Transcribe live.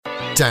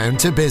Down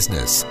to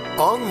Business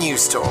on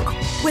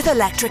Newstalk. With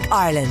Electric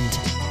Ireland,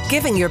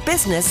 giving your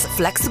business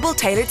flexible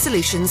tailored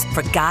solutions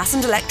for gas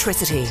and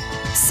electricity.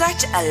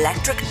 Search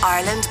Electric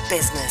Ireland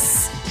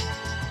Business.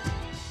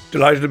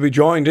 Delighted to be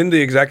joined in the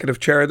executive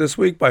chair this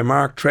week by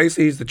Mark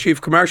Treacy. He's the Chief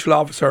Commercial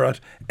Officer at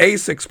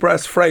Ace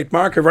Express Freight.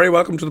 Mark, you're very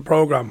welcome to the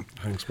programme.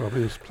 Thanks,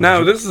 Bobby.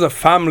 Now, this is a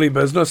family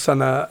business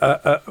and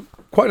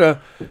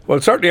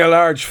certainly a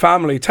large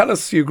family. Tell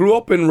us, you grew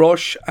up in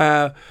Rush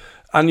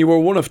and you were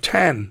one of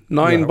 10,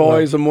 nine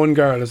boys and one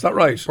girl. Is that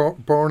right?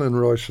 Born in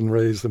Rush and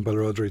raised in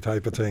Balrudry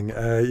type of thing.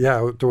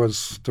 There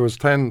was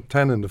 10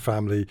 in the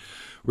family.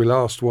 We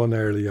lost one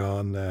early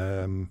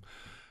on,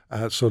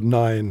 so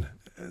nine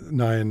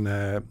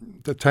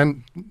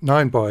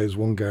boys,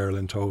 one girl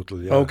in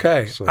total. Yeah.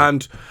 Okay. So,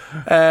 and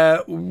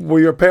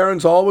were your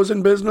parents always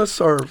in business,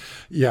 or?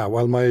 Yeah.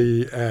 Well,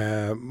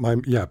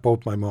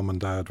 both my mum and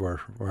dad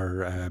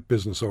were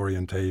business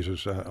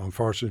orientated.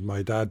 Unfortunately,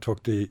 my dad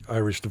took the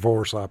Irish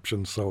divorce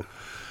option, so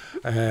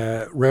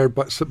reared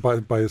by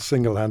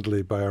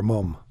single-handedly by our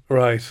mum.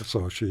 Right.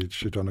 So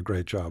she'd done a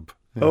great job.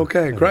 Yeah.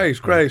 Okay.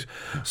 Great.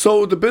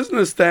 So the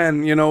business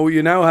then, you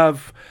now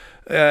have.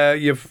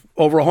 You've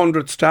over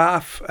 100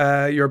 staff.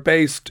 You're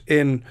based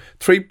in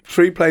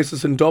three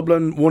places in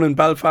Dublin, one in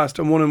Belfast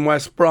and one in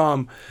West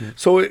Brom. Yeah.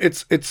 So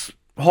it's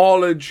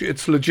haulage,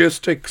 it's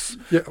logistics.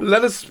 Yeah.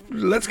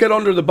 Let's get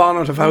under the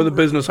bonnet of how the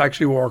business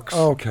actually works.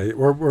 Okay,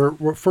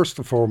 we're first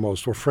and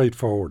foremost we're freight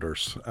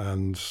forwarders,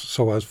 and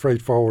so as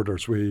freight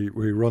forwarders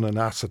we run an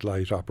asset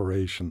light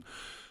operation.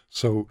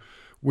 So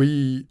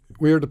we're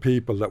the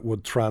people that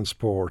would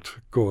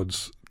transport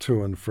goods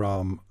to and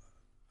from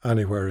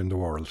anywhere in the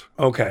world.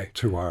 Okay.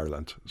 To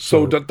Ireland.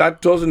 So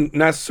that doesn't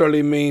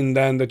necessarily mean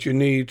then that you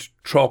need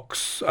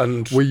trucks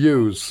and... We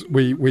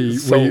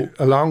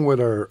along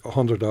with our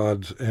 100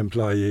 odd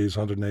employees,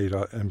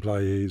 108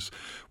 employees,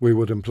 we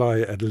would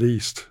employ at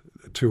least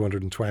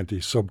 220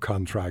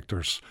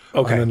 subcontractors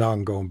on an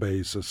ongoing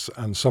basis.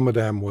 And some of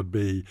them would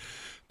be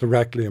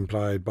directly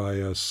employed by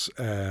us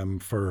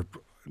for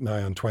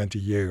nigh on 20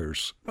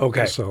 years.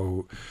 Okay.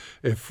 So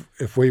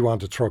if we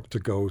want a truck to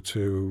go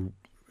to...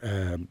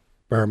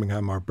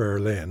 Birmingham or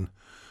Berlin,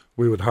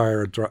 we would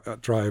hire a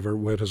driver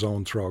with his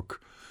own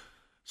truck,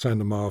 send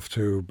him off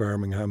to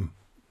Birmingham,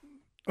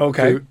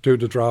 do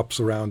the drops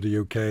around the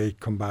UK,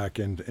 come back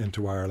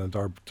into Ireland,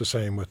 or the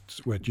same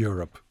with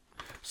Europe.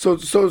 So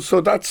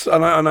that's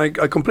and I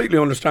completely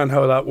understand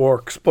how that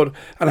works. But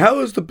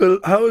how is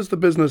the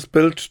business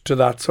built to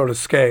that sort of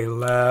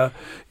scale?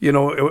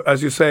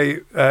 As you say,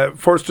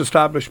 first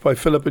established by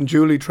Philip and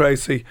Julie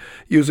Treacy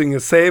using a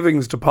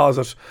savings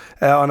deposit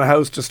on a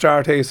house to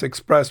start Ace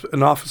Express,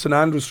 an office in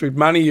Andrew Street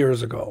many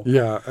years ago.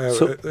 Yeah,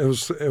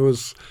 it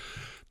was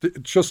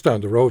just down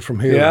the road from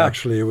here. Yeah.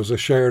 Actually, it was a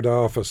shared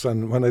office,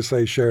 and when I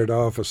say shared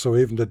office, so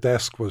even the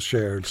desk was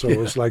shared. So it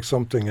was like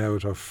something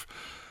out of,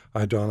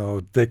 I don't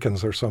know,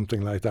 Dickens or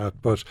something like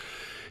that. But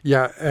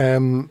yeah,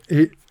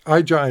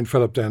 I joined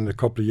Philip then a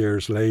couple of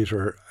years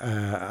later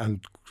and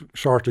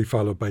shortly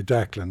followed by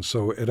Declan.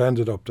 So it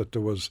ended up that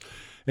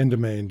in the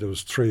main, there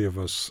was three of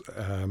us.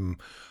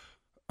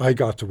 I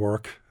got to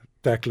work,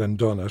 Declan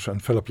done it,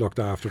 and Philip looked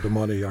after the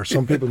money, or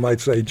some people might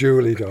say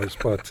Julie does.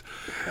 But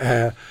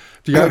the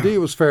idea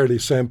was fairly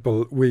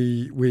simple.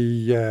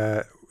 We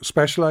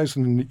specialised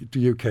in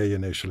the UK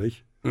initially.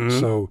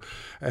 Mm-hmm. So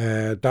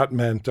that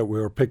meant that we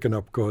were picking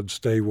up goods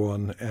day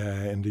one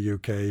in the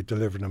UK,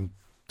 delivering them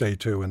day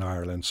two in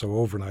Ireland. So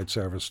overnight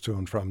service to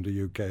and from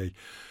the UK,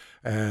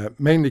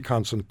 mainly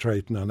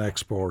concentrating on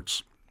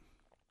exports.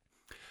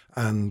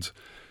 And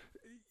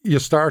you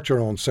start your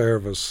own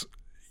service.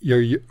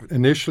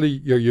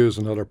 Initially you're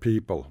using other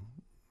people,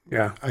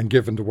 and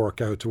giving the work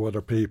out to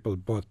other people,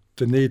 but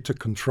the need to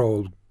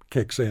control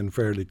kicks in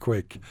fairly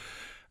quick.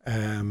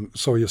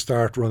 So you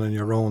start running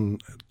your own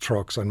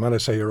trucks, and when I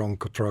say your own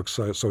trucks,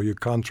 so you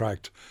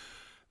contract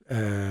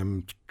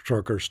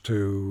truckers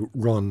to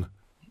run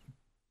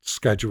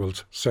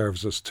scheduled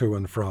services to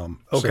and from.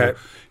 Okay. So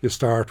you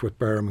start with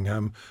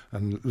Birmingham,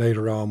 and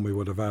later on we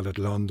would have added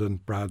London,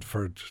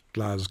 Bradford,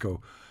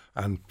 Glasgow,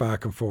 and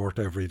back and forth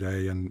every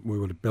day, and we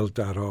would have built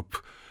that up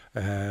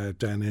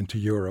then into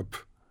Europe.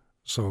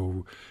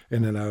 So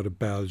in and out of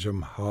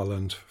Belgium,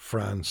 Holland,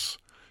 France,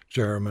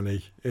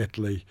 Germany,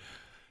 Italy.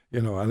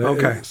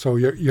 So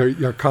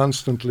you're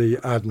constantly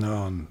adding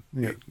on.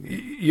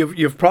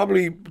 You've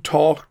probably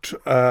talked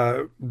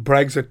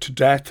Brexit to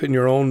death in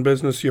your own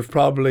business. You've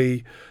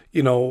probably,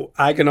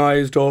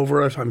 agonised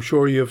over it. I'm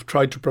sure you've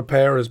tried to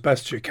prepare as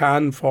best you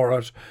can for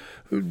it.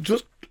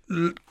 Just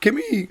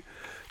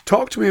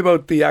talk to me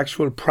about the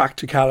actual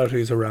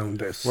practicalities around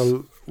this.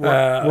 Well,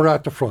 we're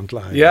at the front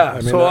line. Yeah,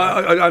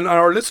 and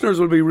our listeners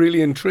will be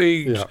really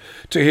intrigued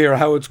to hear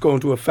how it's going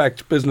to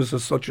affect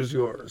businesses such as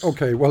yours.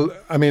 Okay, well,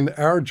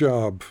 our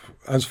job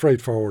as freight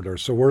forwarders,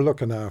 so we're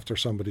looking after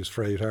somebody's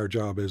freight. Our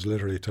job is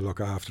literally to look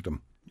after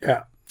them.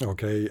 Yeah.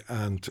 Okay,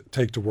 and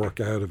take the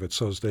work out of it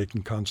so as they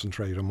can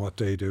concentrate on what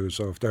they do.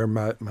 So if they're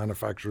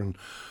manufacturing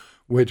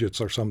widgets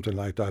or something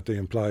like that, they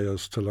employ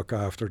us to look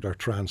after their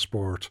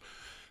transport,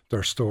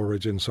 their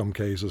storage in some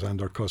cases,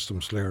 and their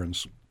customs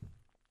clearance.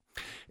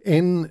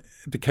 In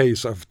the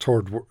case of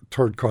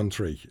third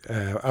country,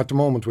 at the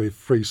moment we have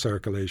free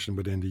circulation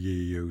within the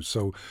EU.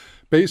 So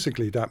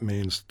basically that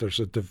means there's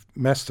a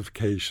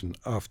domestication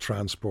of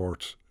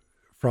transport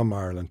from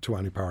Ireland to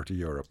any part of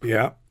Europe.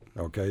 Yeah.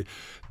 Okay.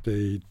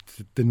 The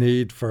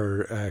need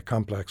for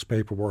complex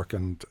paperwork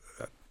and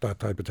that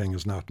type of thing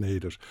is not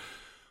needed.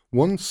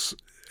 Once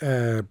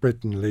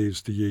Britain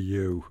leaves the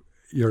EU,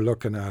 you're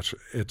looking at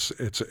it's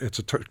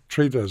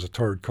treated as a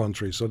third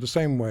country. So the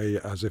same way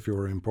as if you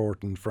were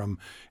importing from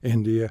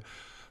India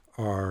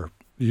or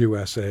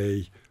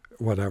USA,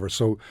 whatever.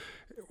 So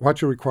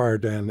what you require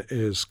then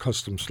is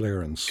customs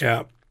clearance.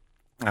 Yeah.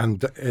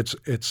 And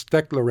it's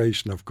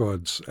declaration of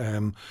goods.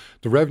 The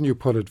revenue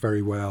put it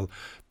very well.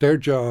 Their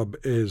job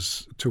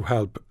is to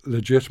help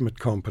legitimate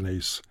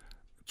companies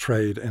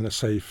trade in a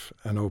safe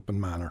and open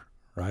manner,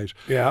 right?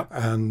 Yeah.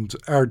 And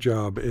our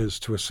job is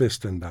to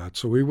assist in that.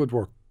 So we would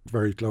work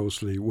very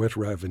closely with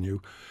revenue.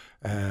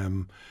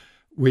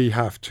 We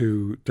have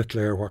to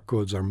declare what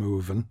goods are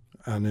moving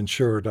and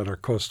ensure that our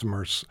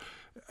customers,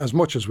 as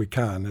much as we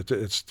can,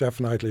 it's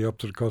definitely up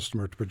to the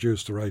customer to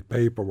produce the right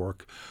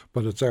paperwork,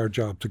 but it's our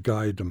job to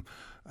guide them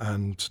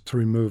and to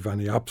remove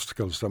any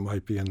obstacles that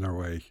might be in their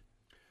way.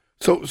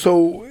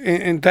 So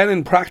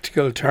in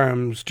practical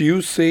terms, do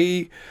you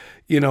see,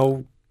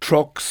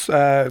 trucks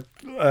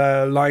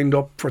lined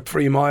up for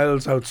 3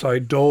 miles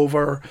outside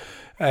Dover?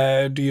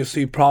 Do you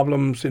see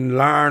problems in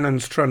Larne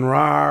and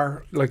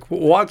Stranraer? Like,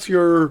 what's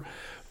your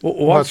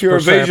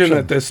vision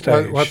at this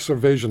stage? What's the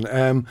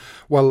vision?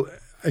 Well,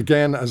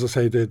 again, as I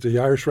say, the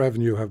Irish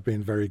revenue have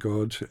been very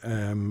good.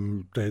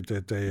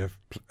 They have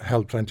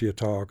held plenty of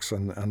talks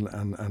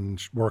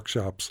and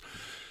workshops.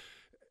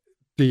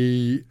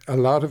 A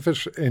lot of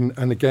it,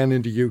 and again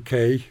in the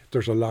UK,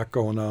 there's a lot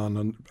going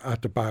on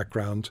at the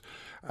background.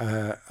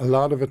 A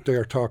lot of it,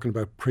 they're talking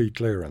about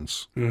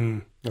pre-clearance.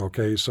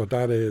 Okay, so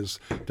that is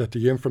that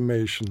the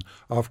information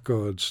of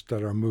goods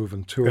that are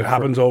moving to it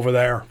happens over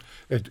there.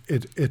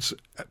 It's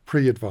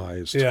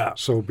pre-advised. Yeah.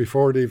 So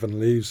before it even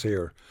leaves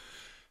here,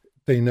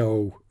 they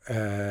know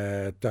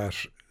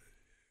that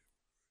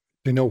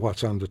they know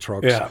what's on the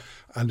trucks,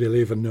 and they'll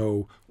even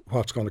know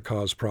what's going to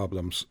cause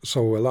problems.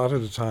 So a lot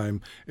of the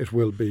time it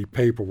will be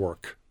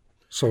paperwork.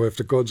 So if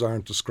the goods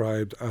aren't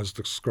described as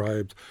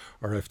described,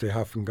 or if they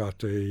haven't got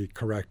the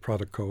correct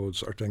product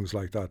codes or things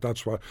like that,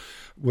 that's what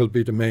will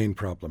be the main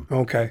problem.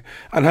 Okay.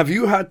 And have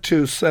you had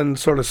to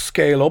sort of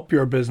scale up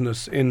your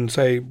business in,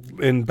 say,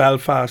 in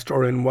Belfast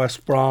or in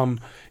West Brom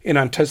in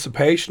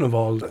anticipation of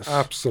all this?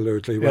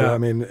 Absolutely. Well, I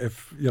mean,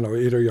 if,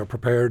 either you're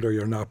prepared or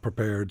you're not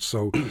prepared.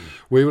 So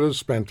we would have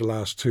spent the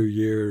last 2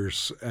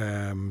 years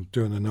doing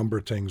a number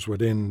of things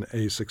within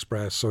Ace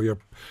Express. So you're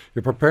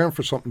preparing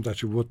for something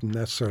that you wouldn't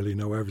necessarily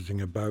know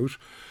everything about,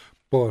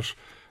 but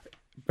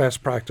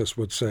best practice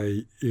would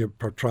say you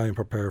try and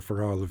prepare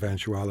for all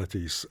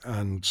eventualities.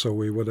 And so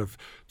we would have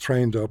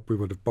trained up, we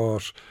would have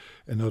bought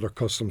another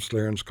customs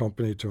clearance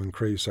company to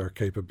increase our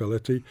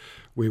capability.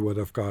 We would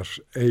have got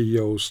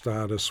AEO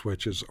status,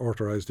 which is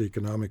Authorised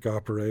Economic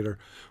Operator,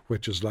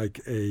 which is like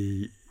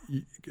a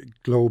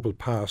global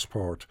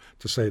passport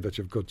to say that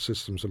you've good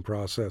systems and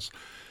process.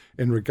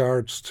 In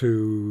regards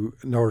to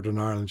Northern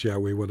Ireland,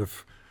 we would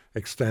have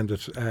extended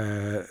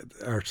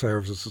our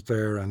services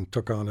there and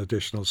took on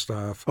additional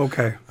staff.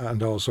 Okay.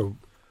 And also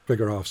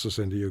bigger offices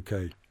in the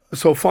UK.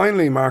 So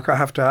finally, Mark, I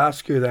have to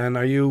ask you then,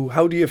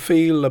 how do you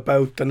feel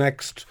about the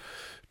next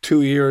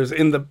 2 years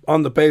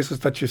on the basis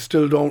that you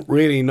still don't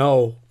really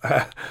know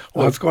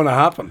what's going to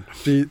happen?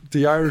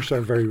 The Irish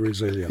are very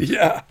resilient.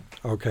 Yeah.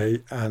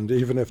 Okay, and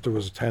even if there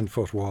was a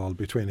 10-foot wall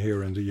between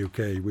here and the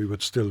UK, we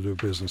would still do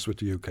business with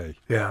the UK.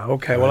 Yeah,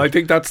 okay. Well, I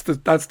think that's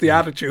the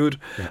attitude,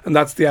 and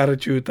that's the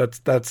attitude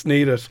that's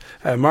needed.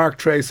 Mark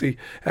Treacy,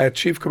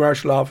 Chief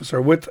Commercial Officer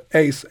with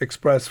Ace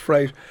Express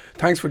Freight.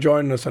 Thanks for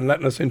joining us and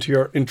letting us into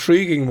your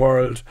intriguing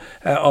world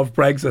of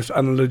Brexit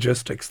and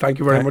logistics. Thank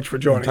you very much for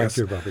joining us.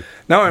 Thank you, Bobby.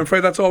 Now, I'm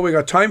afraid that's all we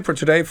got time for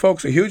today,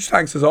 folks. A huge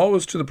thanks, as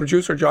always, to the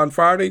producer, John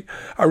Fardy.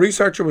 Our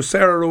researcher was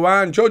Sarah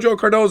Ruan. Jojo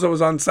Cardozo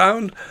was on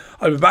sound.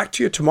 I'll be back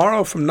to you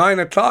tomorrow from 9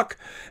 o'clock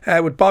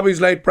with Bobby's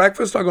Late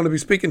Breakfast. I'm going to be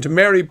speaking to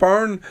Mary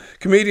Byrne,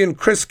 comedian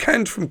Chris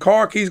Kent from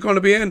Cork. He's going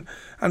to be in.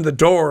 And the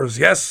Doors.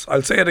 Yes,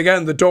 I'll say it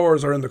again. The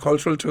Doors are in the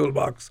cultural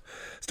toolbox.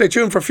 Stay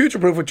tuned for Future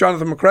Proof with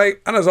Jonathan McRae.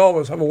 And as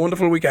always, have a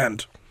wonderful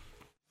weekend.